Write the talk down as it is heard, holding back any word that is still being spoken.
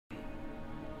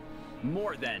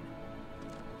More than.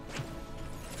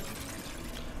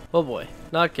 Oh boy,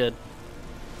 not good.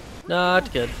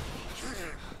 Not good.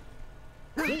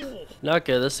 Not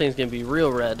good. This thing's gonna be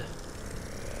real red.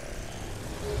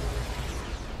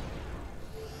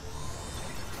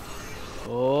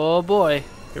 Oh boy,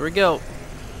 here we go.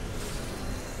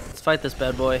 Let's fight this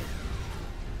bad boy.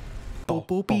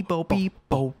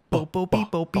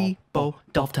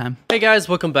 Dolph time. Hey guys,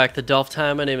 welcome back to Dolph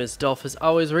Time. My name is Dolph. As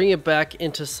always, we're gonna get back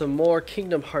into some more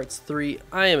Kingdom Hearts 3.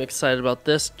 I am excited about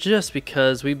this just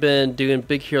because we've been doing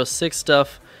Big Hero 6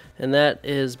 stuff, and that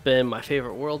has been my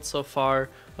favorite world so far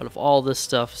out of all this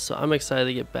stuff. So I'm excited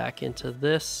to get back into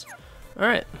this.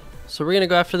 Alright, so we're gonna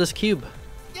go after this cube.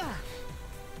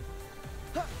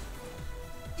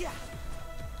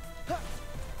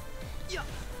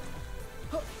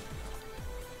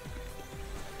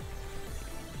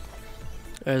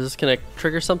 Is this gonna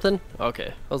trigger something?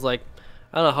 Okay, I was like,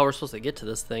 I don't know how we're supposed to get to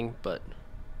this thing, but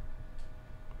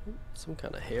some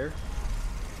kind of hair.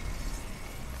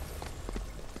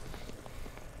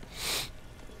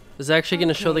 Is it actually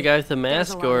gonna show the guy with the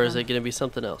mask, or is it gonna be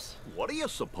something else? What do you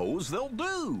suppose they'll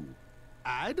do?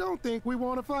 I don't think we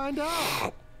want to find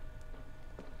out.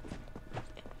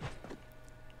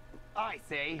 I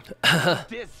say,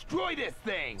 destroy this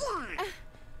thing.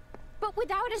 But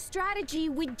without a strategy,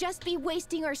 we'd just be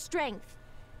wasting our strength.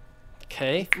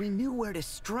 Okay. If we knew where to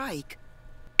strike.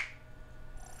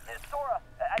 Sora,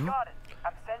 I got it.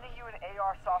 I'm sending you an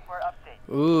AR software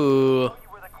update. Ooh. I'll show you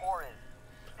where the core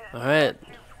is. All right.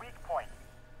 Cube's weak point.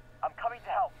 I'm coming to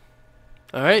help.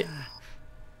 All right.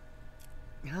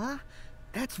 Huh?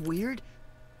 That's weird.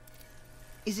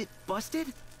 Is it busted?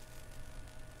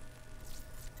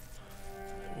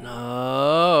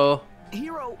 No.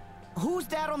 Hero, who's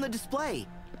that on the display?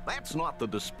 That's not the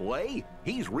display.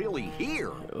 He's really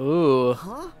here. Ooh.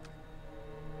 Huh?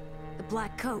 The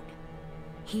black coat.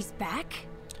 He's back?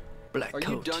 Black Are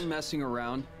coat. you done messing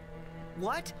around?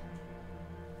 What?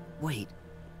 Wait.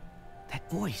 That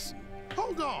voice.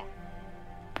 Hold on.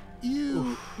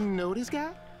 You know this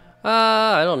guy?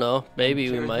 I don't know. Maybe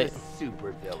we You're might. the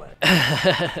super villain.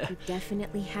 He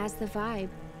definitely has the vibe.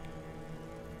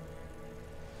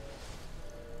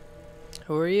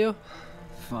 Who are you?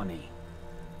 Funny.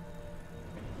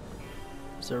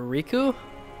 Is it Riku?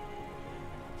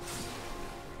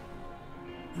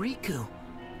 Riku.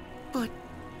 But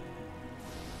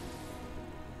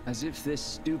As if this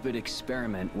stupid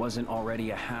experiment wasn't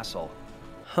already a hassle.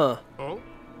 Huh. Oh?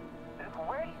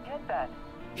 Where'd he get that?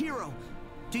 Hero,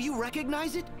 do you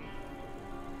recognize it?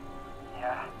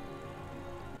 Yeah.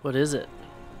 What is it?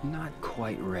 Not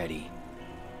quite ready.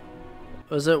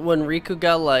 Was it when Riku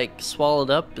got like swallowed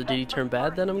up? Did he turn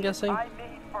bad then, I'm guessing? I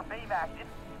made for Baymax. It's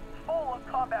full of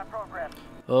combat programs.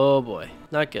 Oh boy.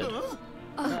 Not good.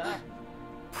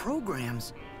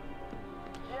 Programs.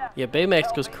 Yeah, Baymax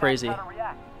Tell goes Baymax crazy. how to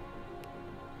react.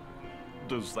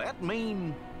 Does that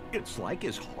mean it's like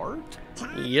his heart?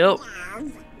 Yep.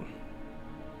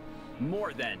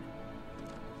 More than.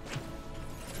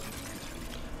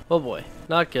 Oh boy.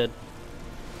 Not good.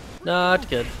 Not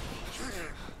good.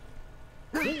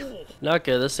 Not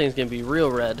good. This thing's gonna be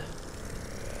real red.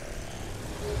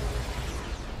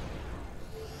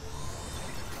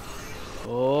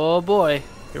 Oh boy.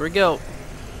 Here we go.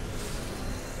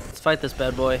 Let's fight this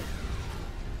bad boy.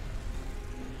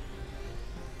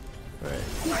 Alright.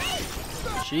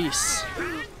 Jeez.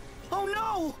 Oh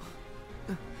no!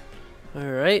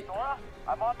 Alright. Sora,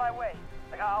 I'm on my way.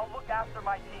 I'll look after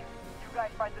my team. You guys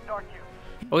fight the Dark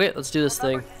Cube. Okay, let's do this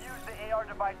thing. Remember to use the AR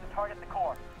device to target the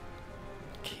core.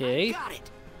 Okay. Got it.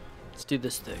 Let's do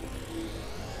this thing.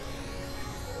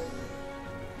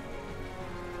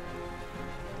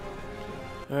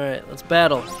 Alright, let's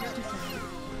battle.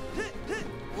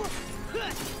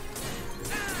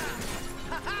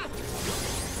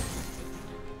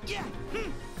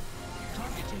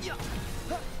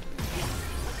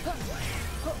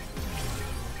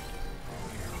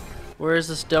 Where is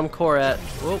this dumb core at?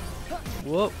 Whoop.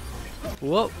 Whoop.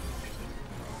 Whoop.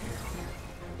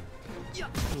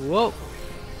 Whoa.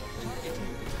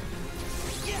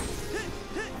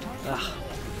 Ah.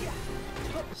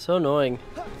 So annoying.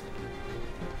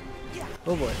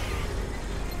 Oh boy.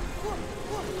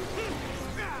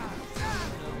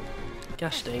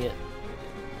 Gosh dang it.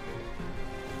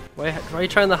 Why are you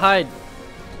trying to hide?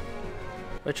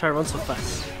 Why try to run so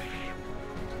fast?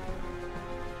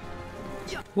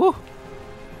 Woo!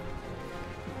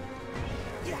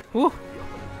 Woo!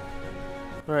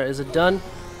 Alright, is it done?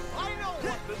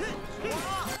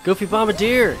 Goofy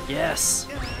Bombardier! Yes!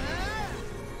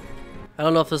 I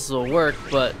don't know if this will work,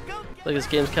 but like this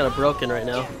game's kind of broken right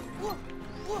now.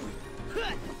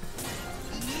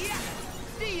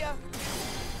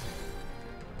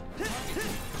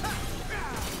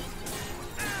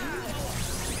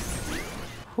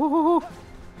 Woo-hoo-hoo.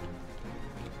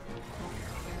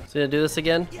 Is he gonna do this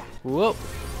again? Whoop.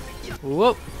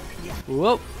 Whoop.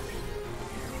 Whoop.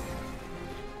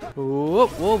 Whoop.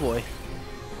 Whoa, boy.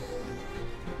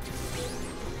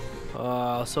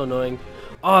 Oh, so annoying.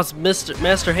 Oh, it's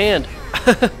Master Hand.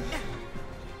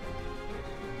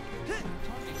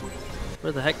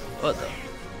 Where the heck? What the?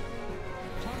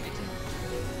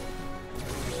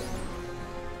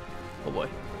 Oh boy.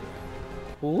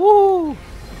 Woo!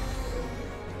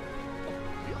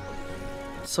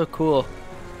 So cool.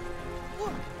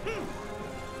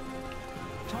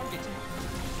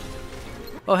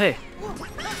 Oh hey.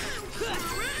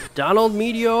 Donald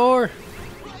Meteor.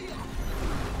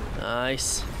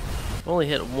 Nice. Only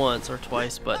hit once or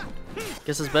twice, but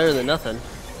guess it's better than nothing.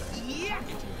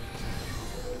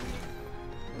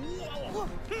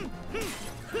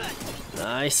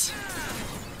 Nice.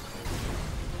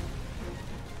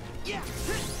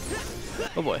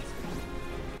 Oh boy.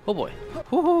 Oh boy.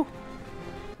 Woohoo!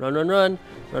 Run, run, run.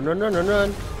 Run, run, run, run,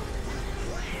 run.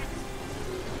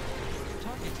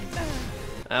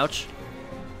 Ouch.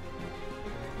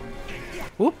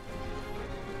 Whoop.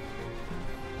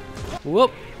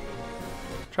 Whoop.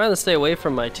 Trying to stay away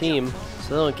from my team so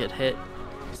they don't get hit.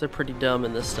 Because they're pretty dumb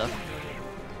in this stuff.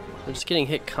 They're just getting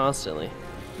hit constantly.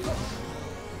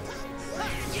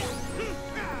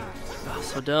 Oh,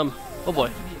 so dumb. Oh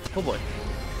boy. Oh boy.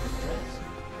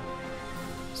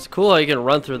 It's cool how you can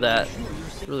run through that.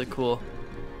 It's really cool.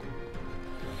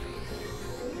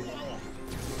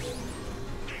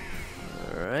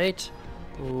 Alright.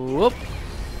 Whoop.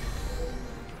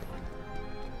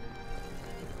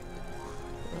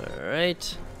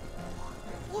 Alright.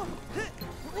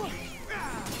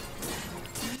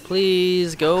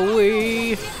 Please go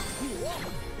away.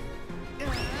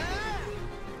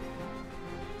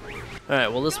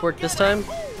 Alright, will this work this time?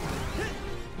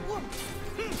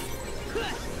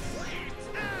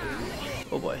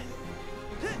 Oh boy.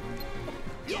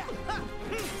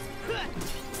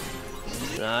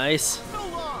 Nice.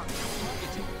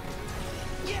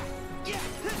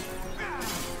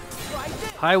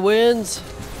 High winds.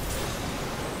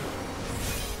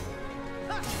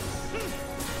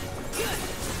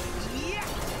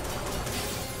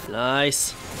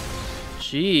 Nice.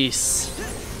 Jeez.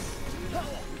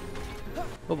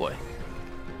 Oh boy.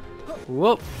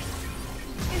 Whoop.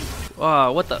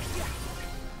 Wow, what the?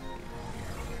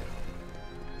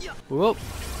 Whoop.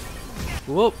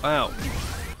 Whoop. Ow.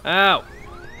 Ow.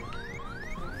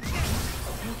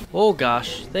 Oh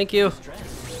gosh. Thank you.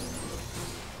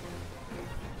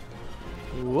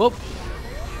 Whoop.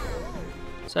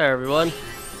 Sorry everyone.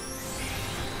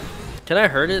 Can I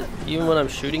hurt it even when I'm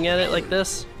shooting at it like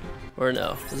this? Or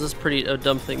no? Is this a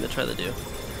dumb thing to try to do?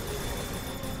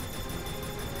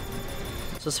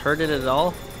 Does this hurt it at all?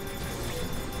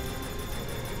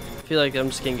 I feel like I'm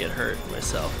just gonna get hurt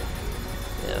myself.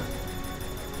 Yeah.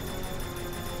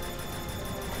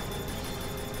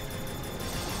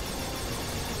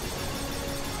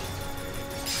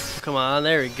 Come on,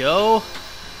 there we go.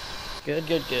 Good,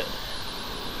 good, good.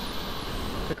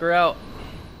 Took her out.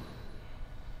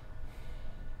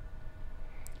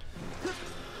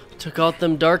 Took out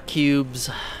them dark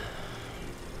cubes.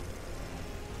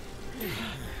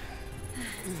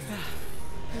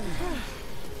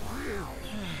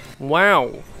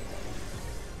 Wow.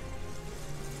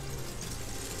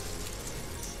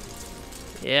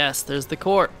 Yes, there's the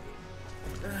court.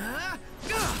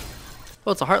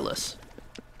 Oh, it's a Heartless.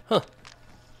 Huh.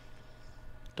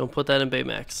 Don't put that in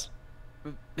Baymax.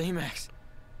 Baymax.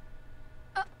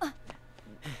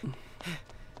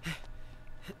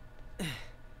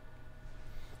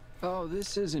 Oh,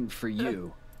 this isn't for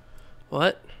you.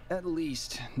 What? At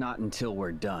least, not until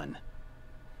we're done.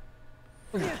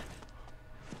 Get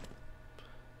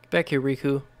back here,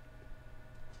 Riku.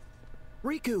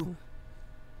 Riku.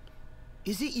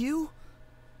 Is it you?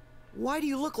 Why do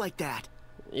you look like that?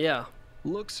 Yeah.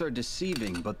 Looks are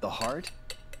deceiving, but the heart?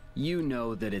 You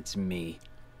know that it's me.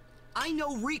 I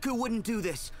know Riku wouldn't do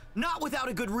this. Not without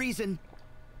a good reason.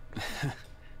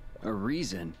 A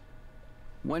reason?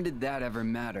 When did that ever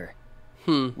matter?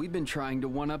 We've been trying to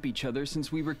one-up each other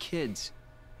since we were kids.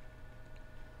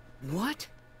 What?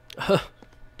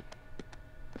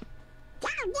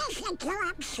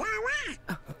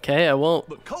 Okay, I won't.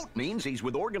 The coat means he's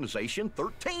with Organization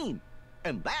 13.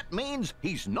 And that means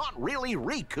he's not really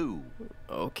Riku.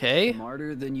 Okay.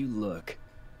 Smarter than you look.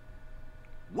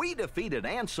 We defeated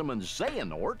Ansem and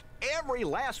Xehanort, every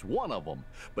last one of them.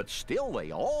 But still,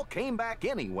 they all came back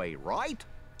anyway, right?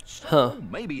 So Huh.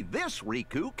 maybe this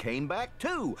Riku came back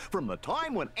too, from the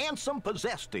time when Ansem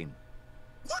possessed him.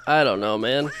 I don't know,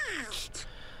 man.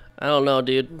 I don't know,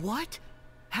 dude. What?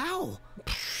 How?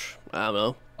 I don't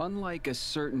know. Unlike a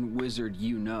certain wizard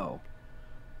you know,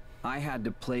 I had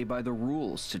to play by the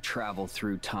rules to travel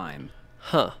through time.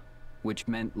 Huh. Which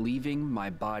meant leaving my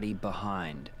body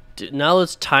behind. Now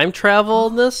let's time travel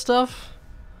and this stuff?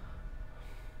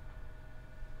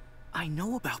 I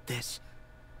know about this.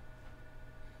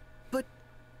 But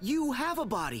you have a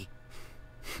body.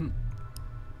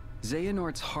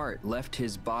 Xehanort's heart left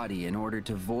his body in order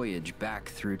to voyage back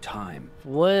through time.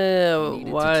 Well, He needed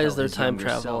to why tell is there his time younger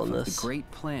travel self in of this? The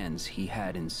great plans he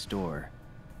had in store.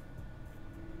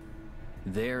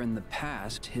 There in the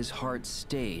past, his heart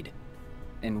stayed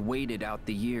and waited out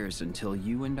the years until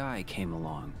you and I came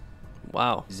along.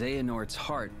 Wow. Xehanort's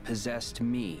heart possessed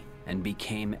me and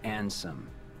became Ansem,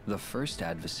 the first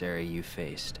adversary you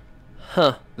faced.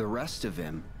 Huh. The rest of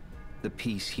him, the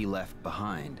piece he left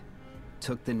behind,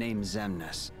 took the name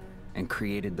Xemnas and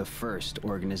created the first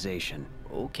organization.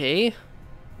 Okay.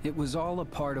 It was all a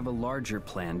part of a larger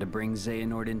plan to bring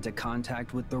Xehanort into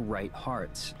contact with the right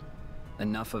hearts.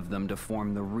 Enough of them to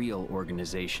form the real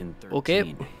Organization 13.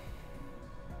 Okay.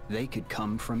 They could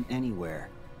come from anywhere.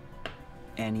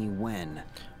 Any when.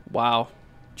 Wow.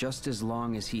 Just as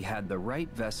long as he had the right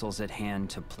vessels at hand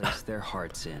to place their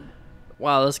hearts in.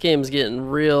 Wow, this game's getting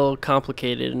real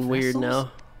complicated and weird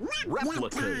now.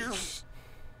 Replicas.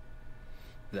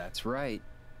 That's right.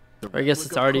 I guess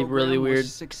it's already really weird.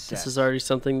 This Success. is already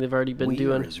something they've already been We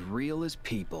doing. are as real as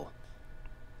people.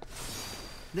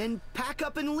 Then pack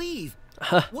up and leave.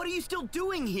 What are you still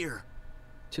doing here?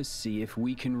 To see if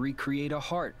we can recreate a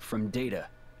heart from data.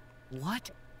 What?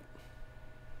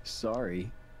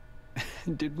 Sorry.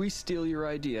 Did we steal your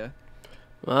idea?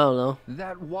 I don't know.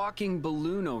 That walking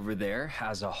balloon over there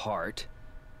has a heart.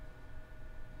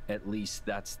 At least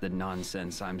that's the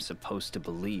nonsense I'm supposed to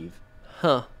believe.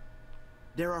 Huh.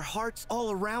 There are hearts all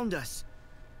around us.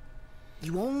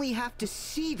 You only have to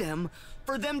see them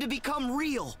for them to become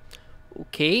real.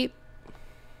 Okay.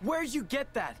 Where'd you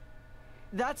get that?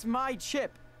 That's my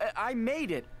chip. I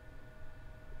made it.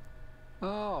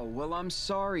 Oh, well, I'm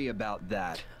sorry about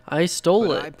that. I stole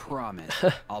But I it. promise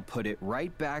I'll put it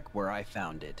right back where I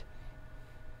found it.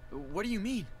 What do you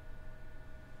mean?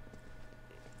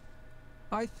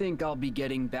 I think I'll be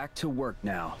getting back to work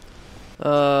now.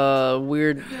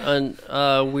 Weird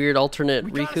alternate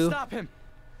We gotta Riku. stop him.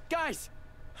 Guys!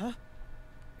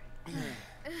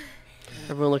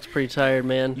 Everyone looks pretty tired,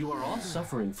 man. You are all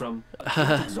suffering from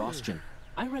acute exhaustion.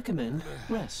 I recommend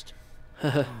rest.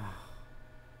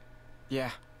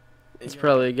 Yeah. It's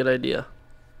probably a good idea.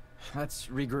 Let's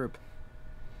regroup.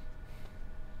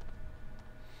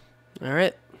 All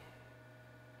right.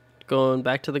 Going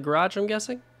back to the garage, I'm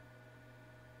guessing.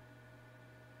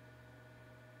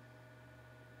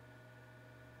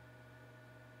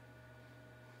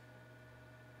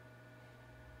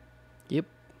 Yep.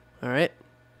 All right.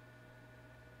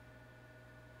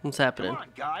 What's happening? Come on,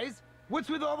 guys. What's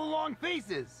with all the long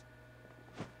faces?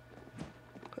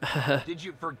 Did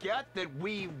you forget that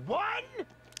we won?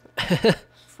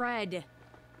 Fred.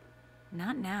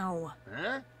 Not now.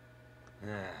 Huh?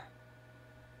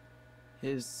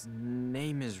 His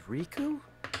name is Riku?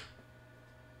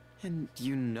 And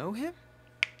you know him?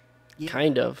 Yeah.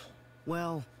 Kind of.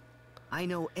 Well, I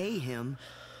know him.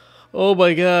 Oh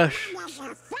my gosh.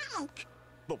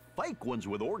 The fake ones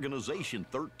with Organization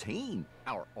 13,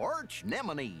 our arch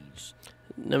nemesis.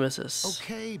 Nemesis.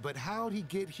 Okay, but how'd he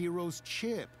get Hero's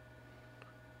chip?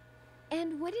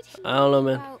 And what did he I don't know,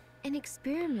 man. about an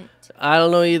experiment? I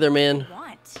don't know either, man.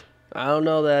 What? I don't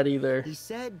know that either. He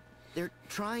said they're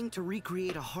trying to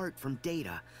recreate a heart from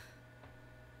data.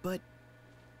 But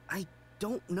I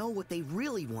don't know what they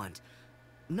really want.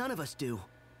 None of us do.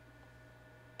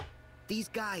 These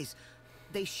guys,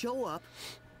 they show up,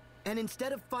 and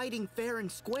instead of fighting fair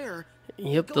and square,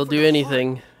 Yep, go they'll for do the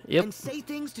anything. heart Yep. and say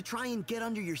things to try and get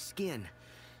under your skin.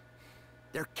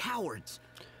 They're cowards.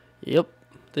 Yep.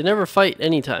 They never fight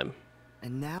anytime.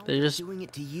 And now They just- they're doing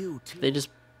it to you, too. They just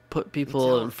put It's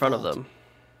people our in front of fault.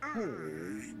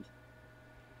 them.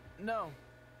 No.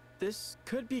 This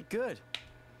could be good.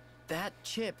 That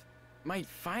chip might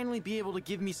finally be able to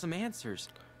give me some answers.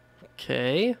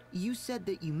 Okay. You said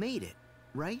that you made it,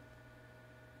 right?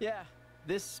 Yeah,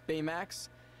 this Baymax,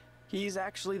 he's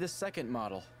actually the second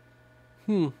model.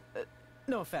 Hmm.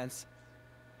 No offense.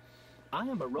 I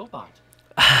am a robot.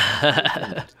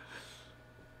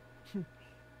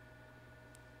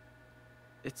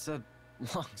 It's a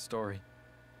long story,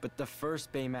 but the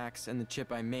first Baymax and the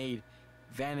chip I made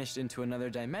vanished into another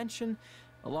dimension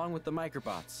along with the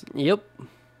microbots. Yep.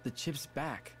 The chip's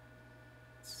back.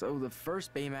 So the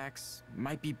first Baymax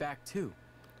might be back too.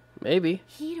 Maybe.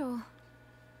 Hiro.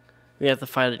 We have to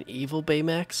fight an evil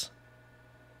Baymax?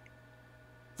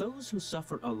 Those who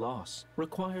suffer a loss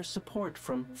require support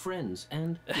from friends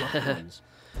and loved ones.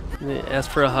 Ask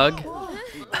for a hug? What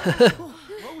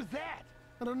was that?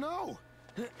 I don't know.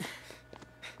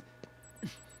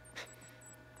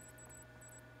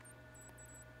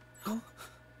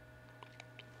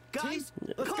 Guys,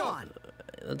 come on.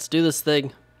 Let's do this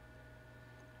thing.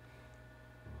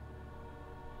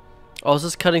 Oh, is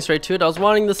this cutting straight to it? I was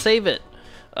wanting to save it.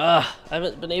 I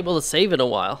haven't been able to save it in a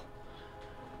while.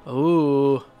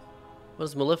 Ooh. What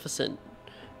is Maleficent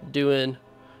doing?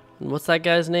 And what's that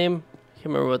guy's name? I can't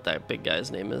remember what that big guy's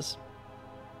name is.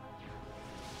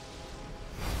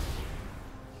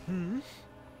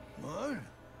 What?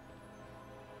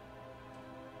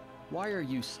 Why are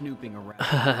you snooping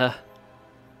around?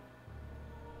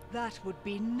 That would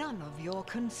be none of your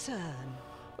concern.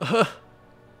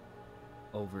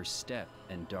 Overstep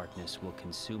and darkness will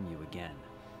consume you again.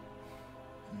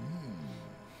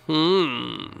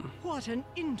 What an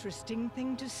interesting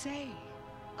thing to say.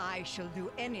 I shall do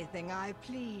anything I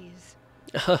please.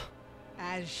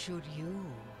 As should you.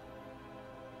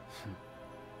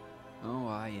 Oh,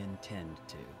 I intend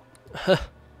to.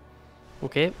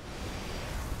 Okay.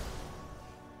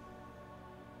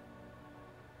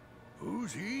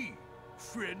 Who's he?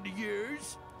 Friend of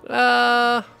yours?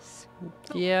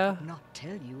 Yeah. Not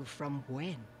tell you from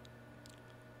when.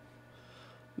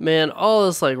 Man, all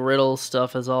this like riddle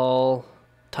stuff is all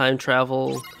time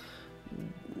travel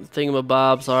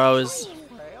thingamabobs are always.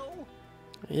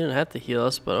 You didn't have to heal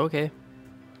us, but okay.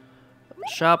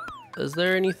 Shop. Is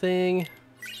there anything?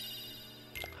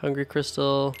 Hungry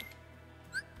crystal.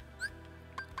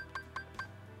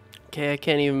 Okay, I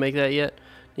can't even make that yet.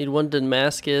 Need one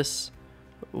Damascus,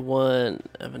 one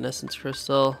Evanescence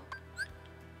crystal.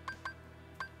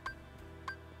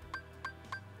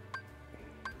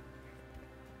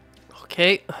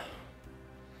 Okay.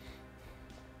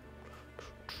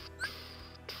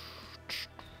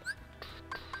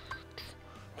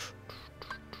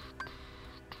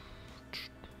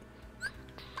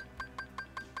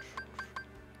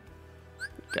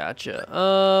 Gotcha.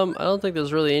 I don't think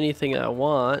there's really anything I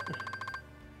want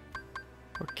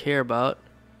or care about.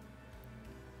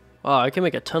 Oh, I can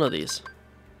make a ton of these.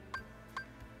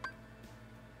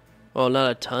 Oh, not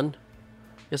a ton.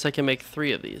 Guess I can make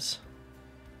 3 of these.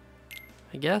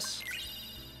 I guess.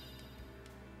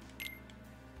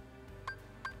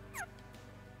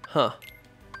 Huh.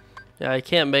 Yeah, I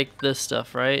can't make this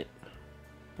stuff, right?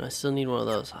 I still need one of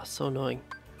those. Oh, so annoying.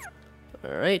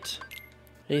 Alright.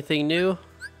 Anything new?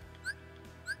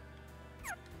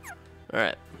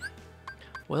 Alright.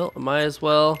 Well, might as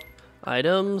well.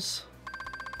 Items.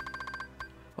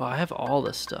 Oh, I have all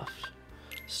this stuff.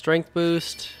 Strength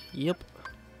boost. Yep.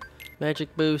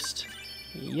 Magic boost.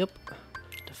 Yep.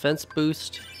 Defense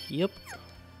boost. Yep.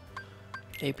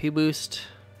 AP boost.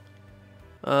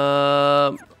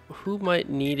 Who might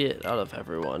need it out of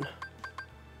everyone?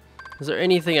 Is there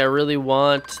anything I really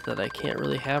want that I can't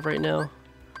really have right now?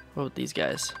 What about these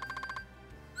guys?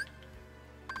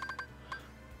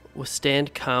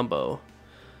 Withstand combo.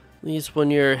 These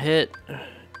when you're hit.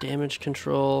 Damage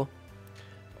control.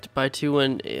 Buy 2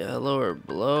 when lower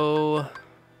below.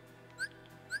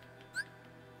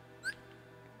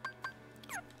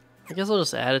 I guess I'll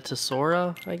just add it to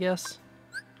Sora, I guess.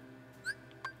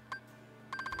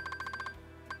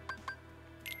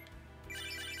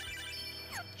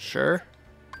 Sure.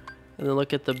 And then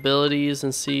look at the abilities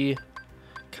and see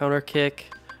counter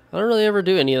kick. I don't really ever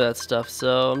do any of that stuff,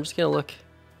 so I'm just gonna look.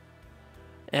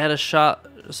 Add a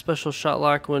special shot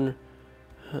lock when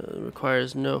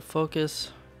requires no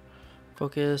focus.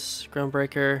 Focus,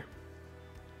 groundbreaker.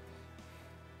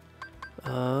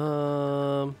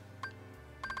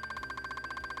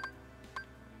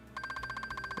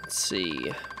 Let's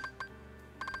see.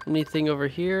 Anything over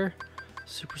here?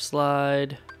 Super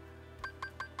slide.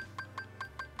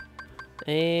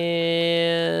 And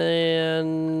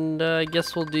I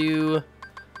guess we'll do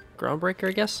groundbreaker,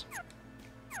 I guess.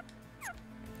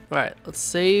 Alright, let's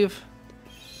save.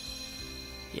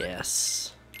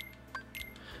 Yes.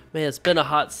 Man, it's been a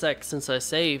hot sec since I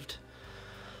saved.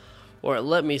 Or it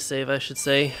let me save, I should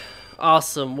say.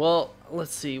 Awesome. Well,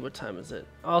 let's see. What time is it?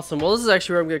 Awesome. Well, this is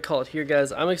actually where I'm going to call it here,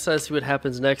 guys. I'm excited to see what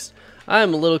happens next.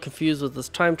 I'm a little confused with this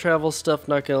time travel stuff,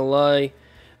 not going to lie.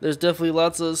 There's definitely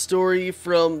lots of story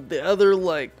from the other,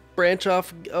 like, branch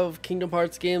off of Kingdom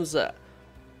Hearts games that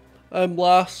I'm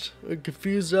lost and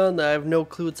confused on, that I have no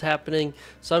clue what's happening.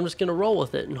 So I'm just going to roll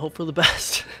with it and hope for the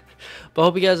best. But I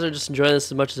hope you guys are just enjoying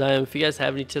this as much as I am. If you guys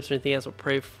have any tips or anything else,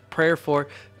 prayer for,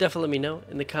 definitely let me know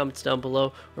in the comments down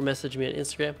below or message me on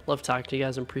Instagram. Love talking to you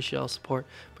guys and appreciate all the support.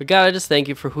 But God, I just thank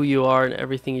you for who you are and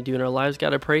everything you do in our lives.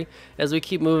 God, I pray as we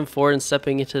keep moving forward and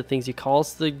stepping into the things you call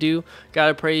us to do, God,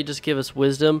 I pray you just give us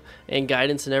wisdom and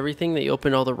guidance in everything, that you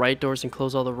open all the right doors and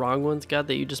close all the wrong ones. God,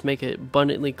 that you just make it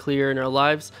abundantly clear in our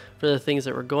lives for the things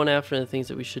that we're going after and the things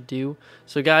that we should do.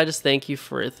 So God, I just thank you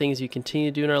for things you continue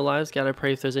to do in our lives. God, I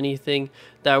pray if there's anything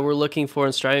that we're looking for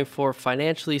and striving for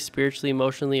financially, spiritually,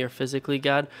 emotionally, or physically,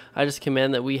 God, I just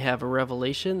command that we have a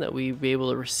revelation, that we be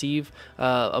able to receive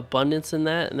abundance in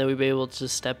that, and that we be able to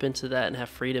just step into that and have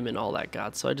freedom in all that,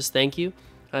 God. So I just thank you.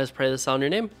 I just pray this all in your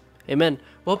name. Amen.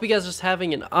 Well, hope you guys are just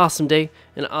having an awesome day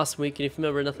and an awesome week. And if you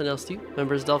remember nothing else to you,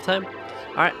 remember it's Delph time.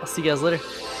 All right, I'll see you guys later.